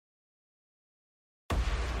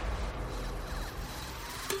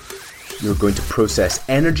You're going to process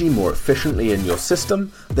energy more efficiently in your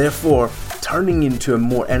system, therefore turning into a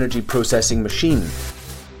more energy processing machine.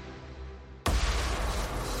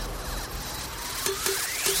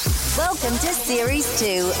 Welcome to Series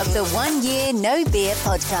 2 of the 1 Year No Beer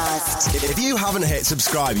podcast. If you haven't hit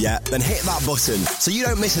subscribe yet, then hit that button so you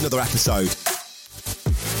don't miss another episode.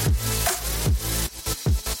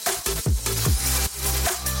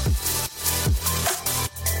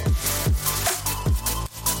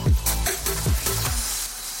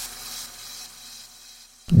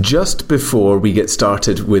 Just before we get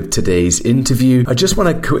started with today's interview, I just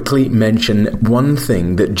want to quickly mention one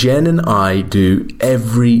thing that Jen and I do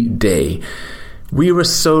every day. We were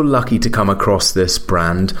so lucky to come across this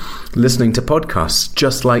brand listening to podcasts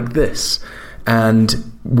just like this,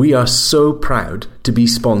 and we are so proud to be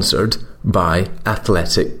sponsored by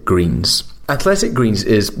Athletic Greens. Athletic Greens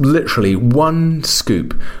is literally one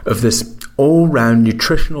scoop of this all-round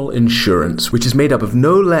nutritional insurance, which is made up of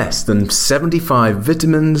no less than 75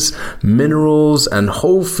 vitamins, minerals, and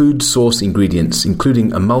whole food source ingredients,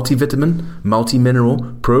 including a multivitamin, multi-mineral,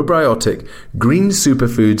 probiotic, green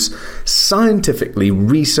superfoods, scientifically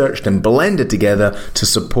researched and blended together to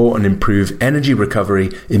support and improve energy recovery,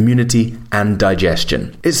 immunity, and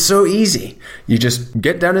digestion. It's so easy. You just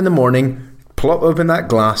get down in the morning, plop open that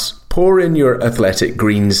glass, pour in your Athletic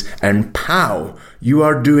Greens, and pow! You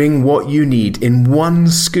are doing what you need in one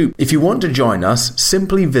scoop. If you want to join us,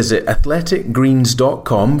 simply visit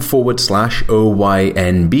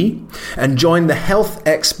athleticgreens.com/OYNB and join the health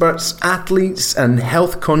experts, athletes, and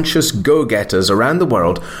health-conscious go-getters around the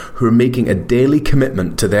world who are making a daily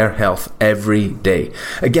commitment to their health every day.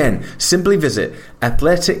 Again, simply visit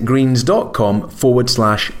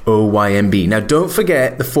athleticgreens.com/OYNB. Now, don't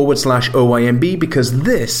forget the /OYNB because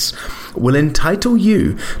this will entitle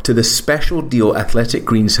you to the special deal Athletic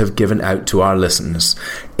Greens have given out to our listeners.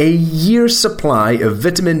 A year's supply of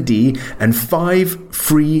vitamin D and 5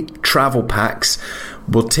 free travel packs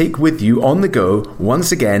will take with you on the go.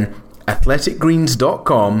 Once again,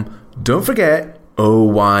 athleticgreens.com. Don't forget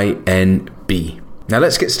OYNB. Now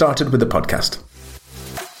let's get started with the podcast.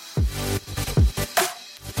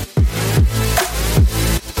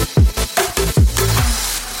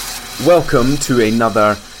 Welcome to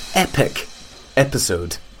another epic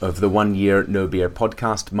episode of the 1 Year No Beer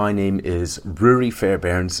podcast. My name is Rory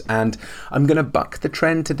Fairbairns and I'm going to buck the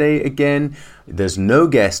trend today again. There's no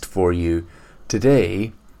guest for you.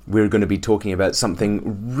 Today we're going to be talking about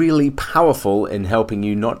something really powerful in helping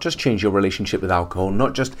you not just change your relationship with alcohol,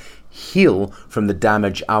 not just heal from the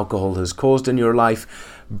damage alcohol has caused in your life,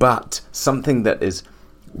 but something that is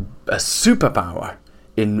a superpower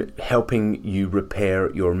in helping you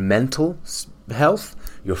repair your mental health,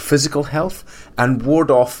 your physical health, and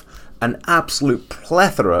ward off an absolute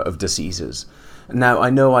plethora of diseases. Now, I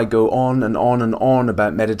know I go on and on and on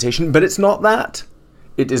about meditation, but it's not that.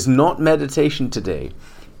 It is not meditation today.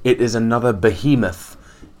 It is another behemoth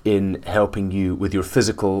in helping you with your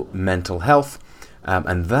physical, mental health,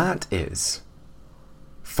 and that is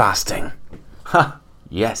fasting. Ha!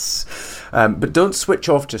 Yes. But don't switch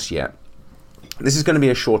off just yet. This is going to be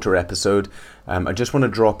a shorter episode. I just want to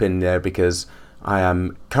drop in there because I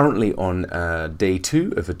am currently on day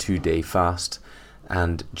 2 of a 2-day fast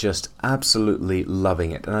and just absolutely loving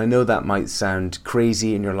it. And I know that might sound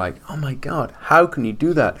crazy and you're like, oh my God, how can you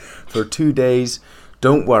do that for 2 days?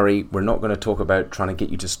 Don't worry, we're not going to talk about trying to get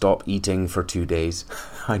you to stop eating for 2 days.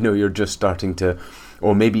 I know you're just starting to,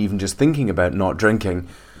 or maybe even just thinking about not drinking.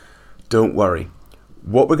 Don't worry.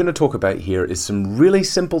 What we're going to talk about here is some really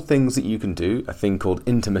simple things that you can do, a thing called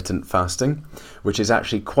intermittent fasting, which is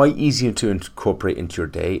actually quite easy to incorporate into your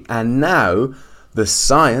day. And now, the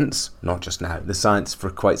science, not just now, the science for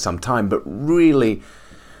quite some time, but really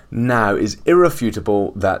now is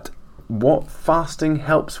irrefutable that what fasting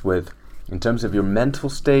helps with in terms of your mental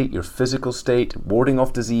state, your physical state, warding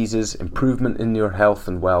off diseases, improvement in your health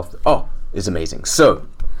and wealth, is amazing. So,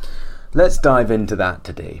 let's dive into that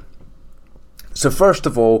today. So first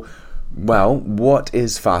of all, what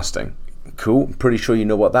is fasting? Cool, pretty sure you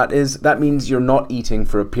know what that is. That means you're not eating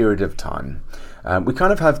for a period of time. We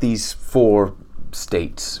kind of have these 4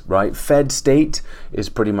 states, right? Fed state is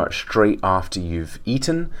pretty much straight after you've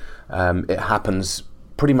eaten. It happens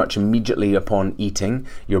pretty much immediately upon eating.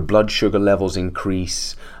 Your blood sugar levels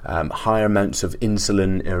increase, higher amounts of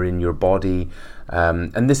insulin are in your body,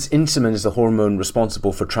 and this insulin is the hormone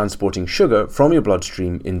responsible for transporting sugar from your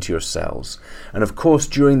bloodstream into your cells. And of course,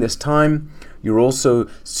 during this time, you're also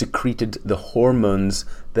secreted the hormones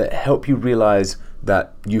that help you realize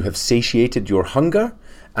that you have satiated your hunger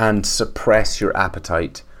and suppress your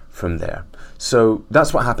appetite from there. So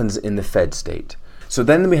that's what happens in the fed state. So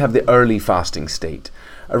then we have the early fasting state.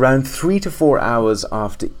 Around 3 to 4 hours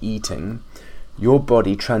after eating, your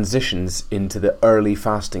body transitions into the early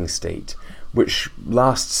fasting state, which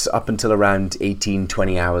lasts up until around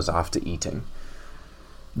 18-20 hours after eating.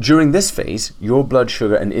 During this phase, your blood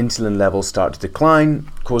sugar and insulin levels start to decline,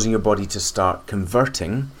 causing your body to start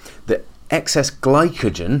converting the excess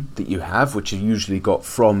glycogen that you have, which you usually got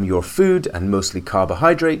from your food and mostly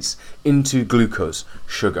carbohydrates, into glucose,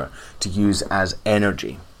 sugar, to use as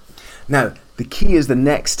energy. Now, the key is the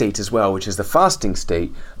next state as well, which is the fasting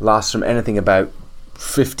state, lasts from anything about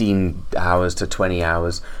 15 hours to 20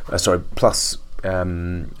 hours, plus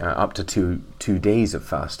up to two days of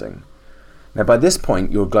fasting. Now, by this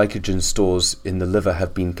point, your glycogen stores in the liver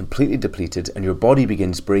have been completely depleted and your body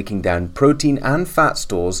begins breaking down protein and fat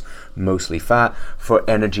stores, mostly fat, for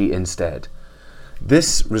energy instead.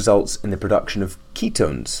 This results in the production of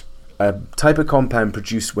ketones, a type of compound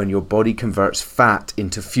produced when your body converts fat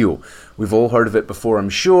into fuel. We've all heard of it before, I'm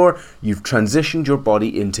sure. You've transitioned your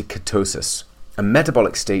body into ketosis, a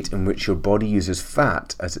metabolic state in which your body uses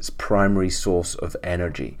fat as its primary source of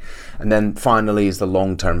energy. And then finally is the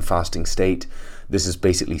long-term fasting state. This is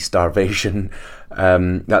basically starvation.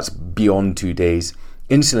 That's beyond 2 days.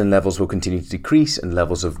 Insulin levels will continue to decrease and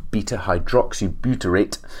levels of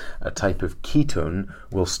beta-hydroxybutyrate, a type of ketone,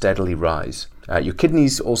 will steadily rise. Your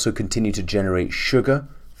kidneys also continue to generate sugar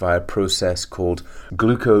via a process called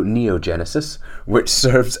gluconeogenesis, which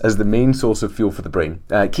serves as the main source of fuel for the brain.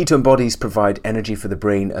 Ketone bodies provide energy for the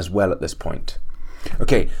brain as well at this point.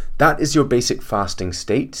 Okay, that is your basic fasting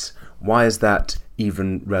states. Why is that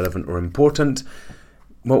even relevant or important?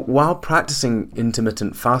 Well, while practicing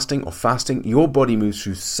intermittent fasting or fasting, your body moves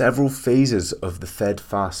through several phases of the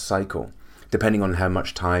fed-fast cycle, depending on how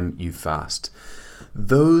much time you fast.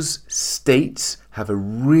 Those states have a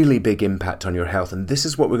really big impact on your health, and this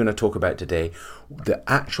is what we're going to talk about today, the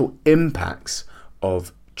actual impacts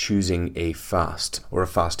of choosing a fast or a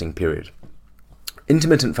fasting period.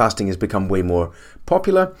 Intermittent fasting has become way more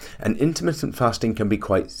popular, and intermittent fasting can be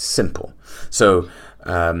quite simple. So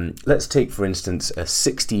let's take, for instance, a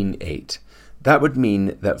 16-8. That would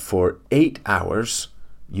mean that for 8 hours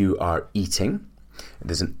you are eating.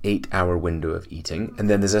 There's an 8-hour window of eating, and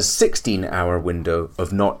then there's a 16-hour window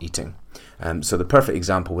of not eating. So the perfect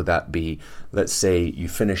example would that be, let's say you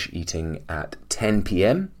finish eating at 10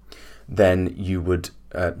 p.m., then you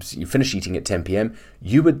finish eating at 10 p.m.,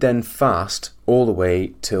 you would then fast all the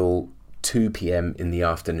way till 2 p.m. in the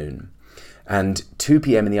afternoon. And 2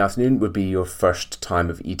 p.m. in the afternoon would be your first time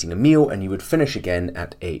of eating a meal, and you would finish again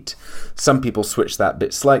at 8. Some people switch that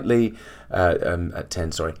bit slightly, at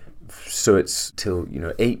 10, sorry. So it's till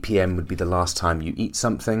 8 p.m. would be the last time you eat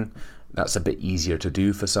something. That's a bit easier to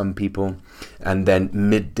do for some people. And then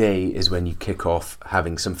midday is when you kick off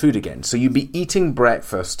having some food again. So you'd be eating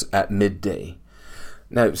breakfast at midday.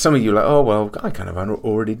 Now, some of you are like, oh, well, I kind of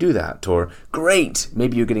already do that. Or, great,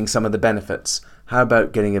 maybe you're getting some of the benefits. How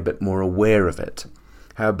about getting a bit more aware of it?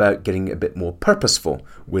 How about getting a bit more purposeful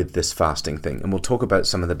with this fasting thing? And we'll talk about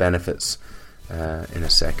some of the benefits in a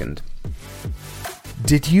second.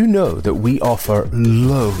 Did you know that we offer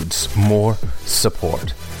loads more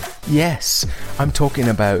support? Yes, I'm talking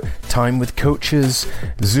about time with coaches,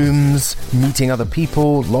 Zooms, meeting other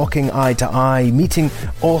people, locking eye to eye, meeting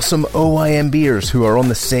awesome OIMBers who are on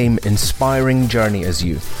the same inspiring journey as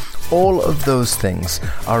you. All of those things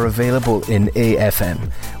are available in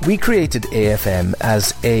AFM. We created AFM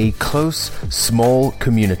as a close, small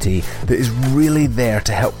community that is really there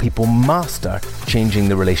to help people master changing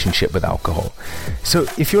the relationship with alcohol. So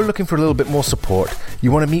if you're looking for a little bit more support, you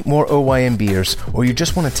want to meet more OIMBers, or you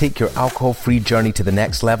just want to take your alcohol-free journey to the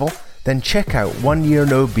next level, then check out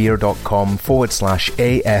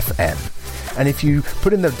oneyearnobeer.com/AFM. And if you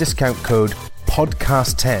put in the discount code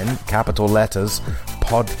podcast10, capital letters,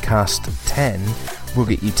 podcast10, we'll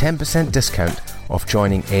get you 10% discount off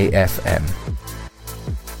joining AFM.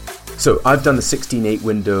 So I've done the 16-8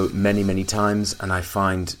 window many times, and I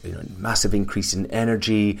find a massive increase in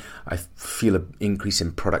energy. I feel an increase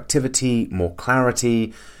in productivity, more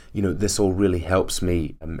clarity. This all really helps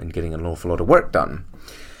me in getting an awful lot of work done.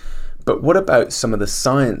 But what about some of the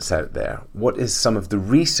science out there? What is some of the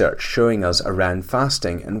research showing us around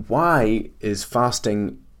fasting? And why is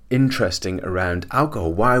fasting interesting around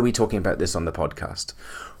alcohol? Why are we talking about this on the podcast?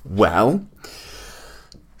 Well,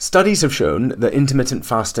 studies have shown that intermittent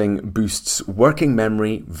fasting boosts working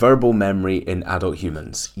memory, verbal memory in adult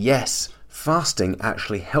humans. Yes, fasting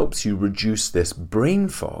actually helps you reduce this brain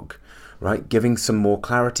fog, right? Giving some more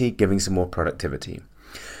clarity, giving some more productivity.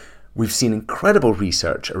 We've seen incredible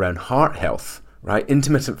research around heart health right?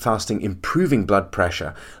 Intermittent fasting improving blood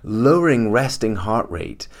pressure, lowering resting heart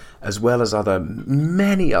rate, as well as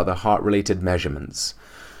many other heart-related measurements.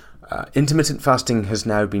 Intermittent fasting has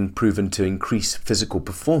now been proven to increase physical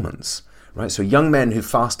performance, right? So young men who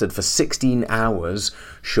fasted for 16 hours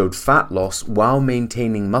showed fat loss while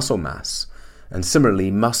maintaining muscle mass, and similarly,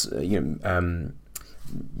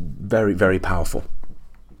 very, very powerful.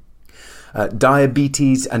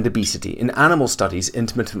 Diabetes and obesity. In animal studies,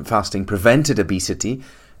 intermittent fasting prevented obesity,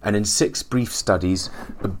 and in 6 brief studies,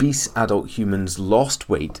 obese adult humans lost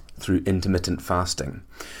weight through intermittent fasting.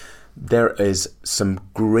 There is some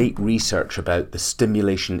great research about the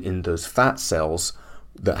stimulation in those fat cells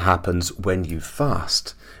that happens when you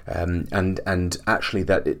fast, and actually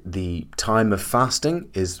that the time of fasting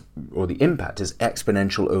or the impact is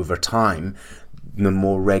exponential over time the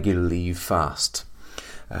more regularly you fast.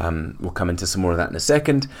 We'll come into some more of that in a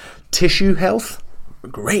second. Tissue health,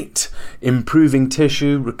 great. Improving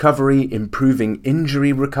tissue recovery, improving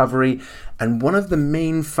injury recovery. And one of the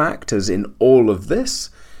main factors in all of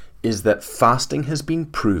this is that fasting has been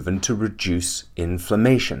proven to reduce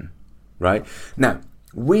inflammation, right? Now,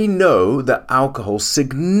 we know that alcohol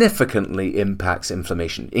significantly impacts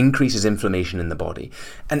inflammation, increases inflammation in the body.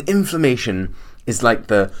 And inflammation is like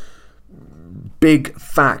the big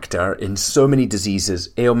factor in so many diseases,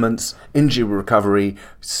 ailments, injury recovery.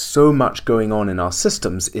 So much going on in our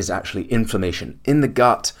systems is actually inflammation. In the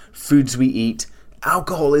gut, foods we eat,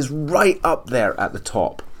 alcohol is right up there at the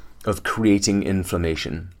top of creating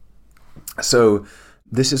inflammation. So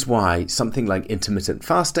this is why something like intermittent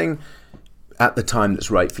fasting at the time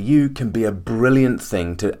that's right for you can be a brilliant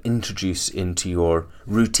thing to introduce into your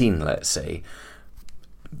routine, let's say.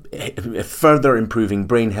 Further improving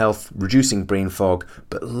brain health, reducing brain fog,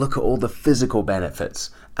 but look at all the physical benefits.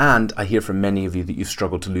 And I hear from many of you that you've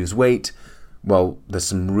struggled to lose weight. Well, there's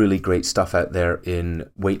some really great stuff out there in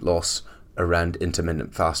weight loss around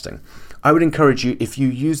intermittent fasting. I would encourage you, if you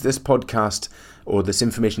use this podcast or this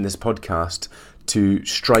information in this podcast to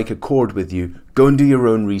strike a chord with you, go and do your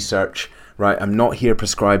own research. Right, I'm not here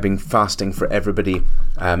prescribing fasting for everybody.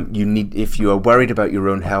 If you are worried about your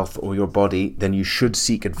own health or your body, then you should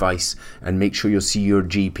seek advice and make sure you'll see your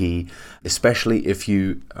GP, especially if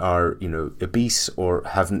you are, obese or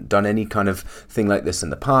haven't done any kind of thing like this in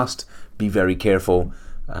the past. Be very careful.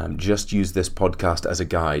 Just use this podcast as a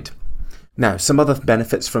guide. Now, some other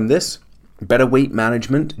benefits from this: better weight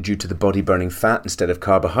management due to the body burning fat instead of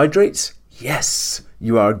carbohydrates. Yes,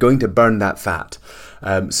 you are going to burn that fat.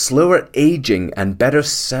 Slower aging and better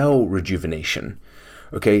cell rejuvenation.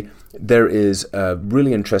 Okay, there is a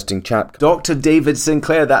really interesting chap, Dr. David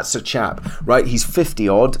Sinclair. That's a chap, right? He's 50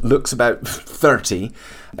 odd, looks about 30,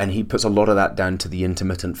 and he puts a lot of that down to the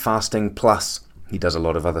intermittent fasting. Plus, he does a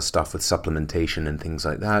lot of other stuff with supplementation and things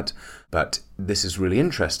like that. But this is really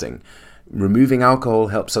interesting. Removing alcohol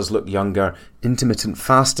helps us look younger. Intermittent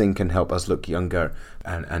fasting can help us look younger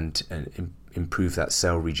and improve that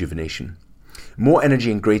cell rejuvenation. More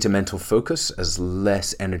energy and greater mental focus as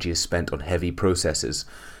less energy is spent on heavy processes.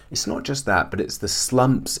 It's not just that, but it's the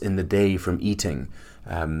slumps in the day from eating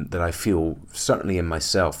that I feel, certainly in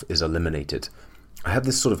myself, is eliminated. I have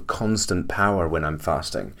this sort of constant power when I'm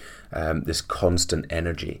fasting, this constant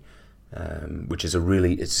energy, which is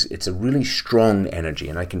it's a really strong energy,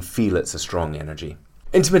 and I can feel it's a strong energy.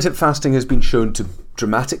 Intermittent fasting has been shown to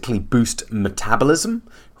dramatically boost metabolism.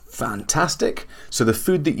 Fantastic. So the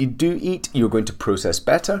food that you do eat, you're going to process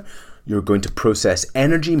better. You're going to process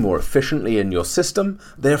energy more efficiently in your system,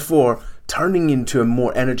 therefore turning into a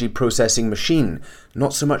more energy processing machine.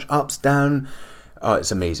 Not so much ups, down. Oh,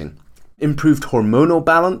 it's amazing. Improved hormonal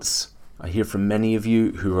balance. I hear from many of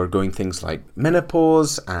you who are going things like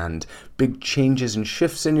menopause and big changes and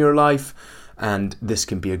shifts in your life, and this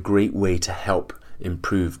can be a great way to help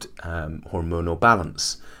improved hormonal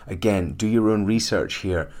balance. Again, do your own research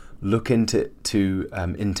here. Look into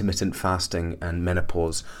intermittent fasting and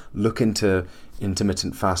menopause. Look into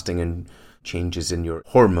intermittent fasting and changes in your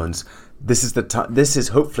hormones. This is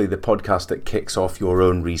hopefully the podcast that kicks off your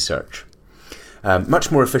own research.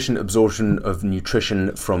 Much more efficient absorption of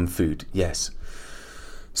nutrition from food. Yes.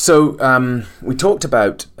 So we talked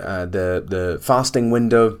about the fasting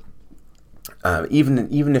window.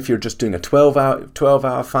 Even if you're just doing a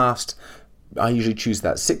 12-hour fast, I usually choose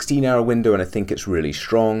that 16-hour window, and I think it's really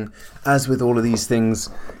strong. As with all of these things,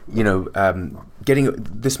 this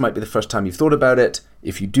might be the first time you've thought about it.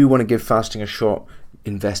 If you do want to give fasting a shot,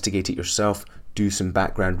 investigate it yourself. Do some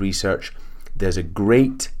background research. There's a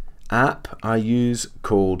great app I use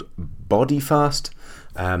called BodyFast.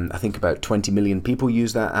 I think about 20 million people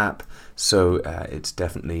use that app, so it's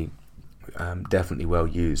definitely definitely well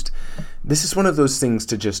used. This is one of those things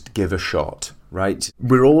to just give a shot, right?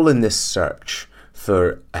 We're all in this search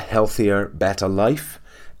for a healthier, better life,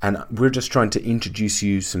 and we're just trying to introduce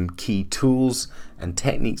you some key tools and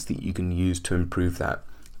techniques that you can use to improve that.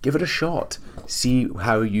 Give it a shot. See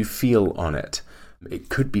how you feel on it. It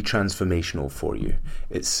could be transformational for you.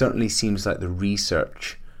 It certainly seems like the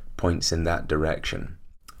research points in that direction.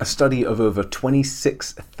 A study of over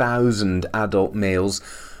 26,000 adult males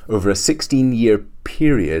over a 16-year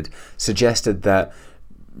period suggested that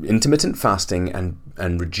intermittent fasting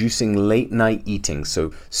and reducing late night eating,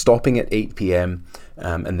 so stopping at 8 p.m.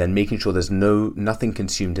 And then making sure there's nothing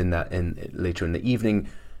consumed later in the evening,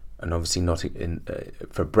 and obviously not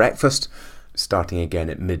for breakfast, starting again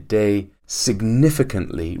at midday,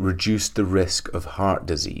 significantly reduced the risk of heart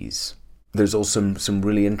disease. There's also some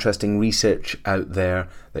really interesting research out there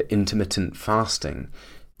that intermittent fasting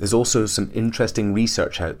is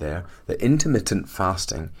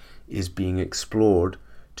being explored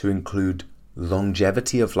to include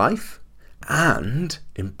longevity of life and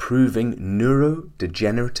improving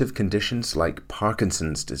neurodegenerative conditions like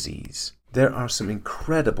Parkinson's disease. There are some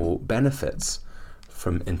incredible benefits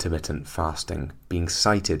from intermittent fasting being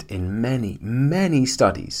cited in many, many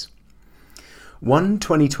studies. One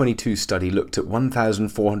 2022 study looked at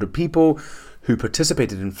 1,400 people who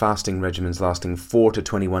participated in fasting regimens lasting 4 to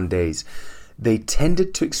 21 days. They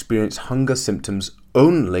tended to experience hunger symptoms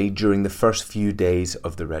only during the first few days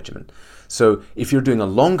of the regimen. So if you're doing a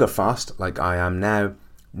longer fast, like I am now,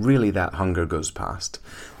 really that hunger goes past.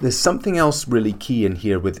 There's something else really key in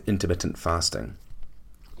here with intermittent fasting.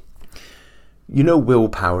 You know,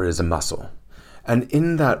 willpower is a muscle. And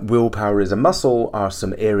in that willpower is a muscle are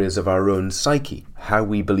some areas of our own psyche, how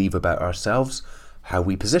we believe about ourselves, how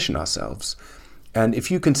we position ourselves. And if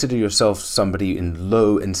you consider yourself somebody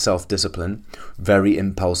low in self-discipline, very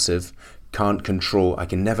impulsive, I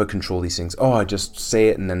can never control these things. I just say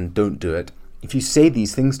it and then don't do it. If you say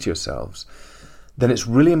these things to yourselves, then it's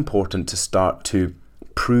really important to start to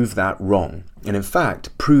prove that wrong. And in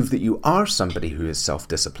fact, prove that you are somebody who is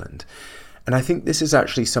self-disciplined. And I think this is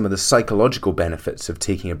actually some of the psychological benefits of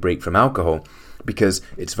taking a break from alcohol, because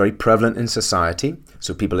it's very prevalent in society,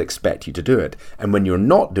 so people expect you to do it. And when you're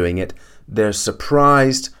not doing it, they're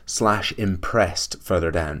surprised/impressed further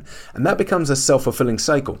down. And that becomes a self-fulfilling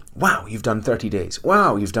cycle. Wow, you've done 30 days.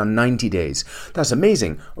 Wow, you've done 90 days. That's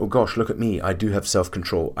amazing. Oh gosh, look at me. I do have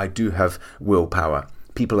self-control. I do have willpower.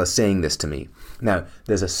 People are saying this to me. Now,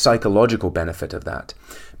 there's a psychological benefit of that.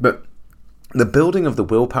 But the building of the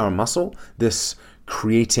willpower muscle, this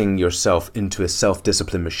creating yourself into a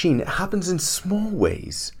self-discipline machine, it happens in small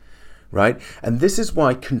ways, right? And this is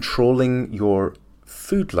why controlling your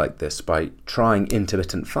food like this, by trying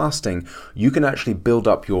intermittent fasting, you can actually build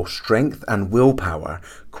up your strength and willpower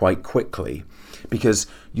quite quickly, because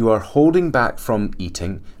you are holding back from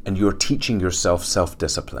eating and you're teaching yourself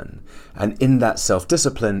self-discipline. And in that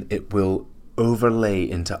self-discipline, it will overlay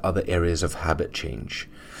into other areas of habit change.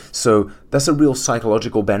 So that's a real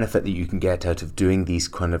psychological benefit that you can get out of doing these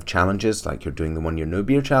kind of challenges, like you're doing the 1 Year No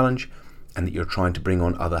Beer Challenge, and that you're trying to bring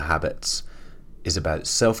on other habits, is about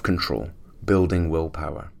self-control, building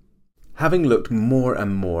willpower. Having looked more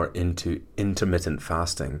and more into intermittent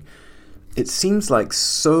fasting, it seems like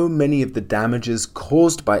so many of the damages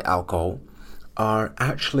caused by alcohol are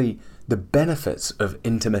actually the benefits of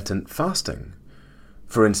intermittent fasting.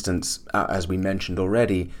 For instance, as we mentioned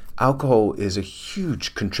already, alcohol is a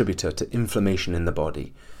huge contributor to inflammation in the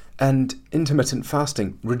body, and intermittent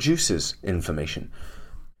fasting reduces inflammation.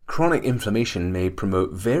 Chronic inflammation may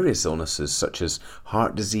promote various illnesses such as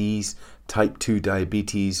heart disease, type 2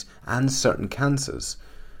 diabetes, and certain cancers.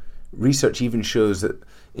 Research even shows that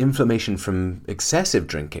inflammation from excessive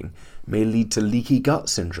drinking may lead to leaky gut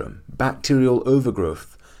syndrome, bacterial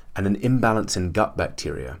overgrowth, and an imbalance in gut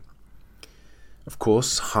bacteria. Of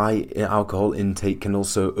course, high alcohol intake can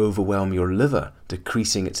also overwhelm your liver,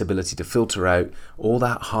 decreasing its ability to filter out all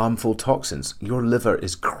that harmful toxins. Your liver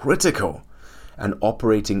is critical, and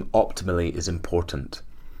operating optimally is important.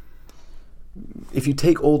 If you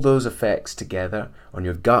take all those effects together on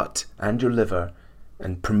your gut and your liver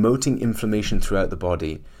and promoting inflammation throughout the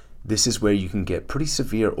body, this is where you can get pretty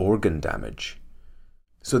severe organ damage.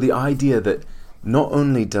 So the idea that not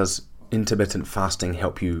only does intermittent fasting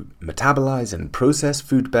help you metabolize and process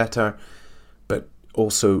food better, but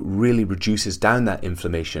also really reduces down that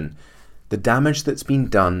inflammation, the damage that's been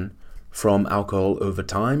done from alcohol over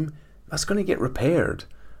time, that's going to get repaired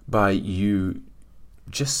by you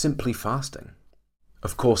just simply fasting.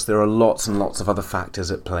 Of course, there are lots and lots of other factors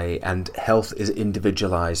at play, and health is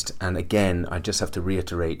individualized. And again, I just have to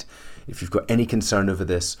reiterate, if you've got any concern over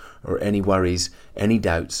this or any worries, any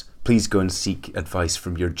doubts, please go and seek advice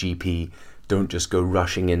from your GP. Don't just go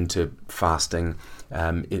rushing into fasting,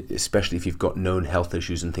 especially if you've got known health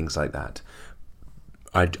issues and things like that.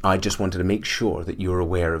 I just wanted to make sure that you're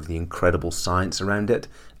aware of the incredible science around it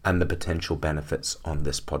and the potential benefits on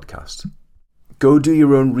this podcast. Go do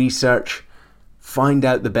your own research. Find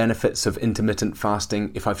out the benefits of intermittent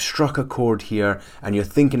fasting. If I've struck a chord here and you're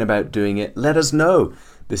thinking about doing it, let us know.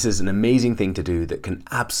 This is an amazing thing to do that can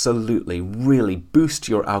absolutely really boost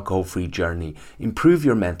your alcohol-free journey, improve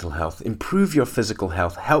your mental health, improve your physical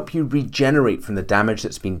health, help you regenerate from the damage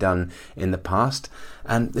that's been done in the past.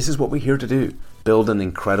 And this is what we're here to do, build an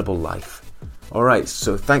incredible life. All right,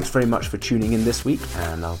 so thanks very much for tuning in this week,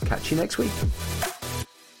 and I'll catch you next week.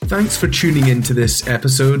 Thanks for tuning in to this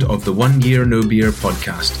episode of the 1 Year No Beer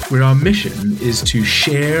podcast, where our mission is to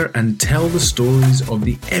share and tell the stories of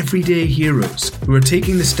the everyday heroes who are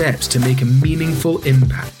taking the steps to make a meaningful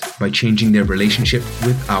impact by changing their relationship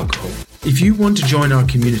with alcohol. If you want to join our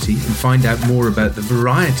community and find out more about the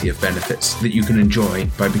variety of benefits that you can enjoy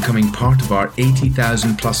by becoming part of our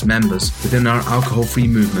 80,000 plus members within our alcohol-free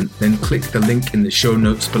movement, then click the link in the show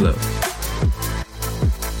notes below.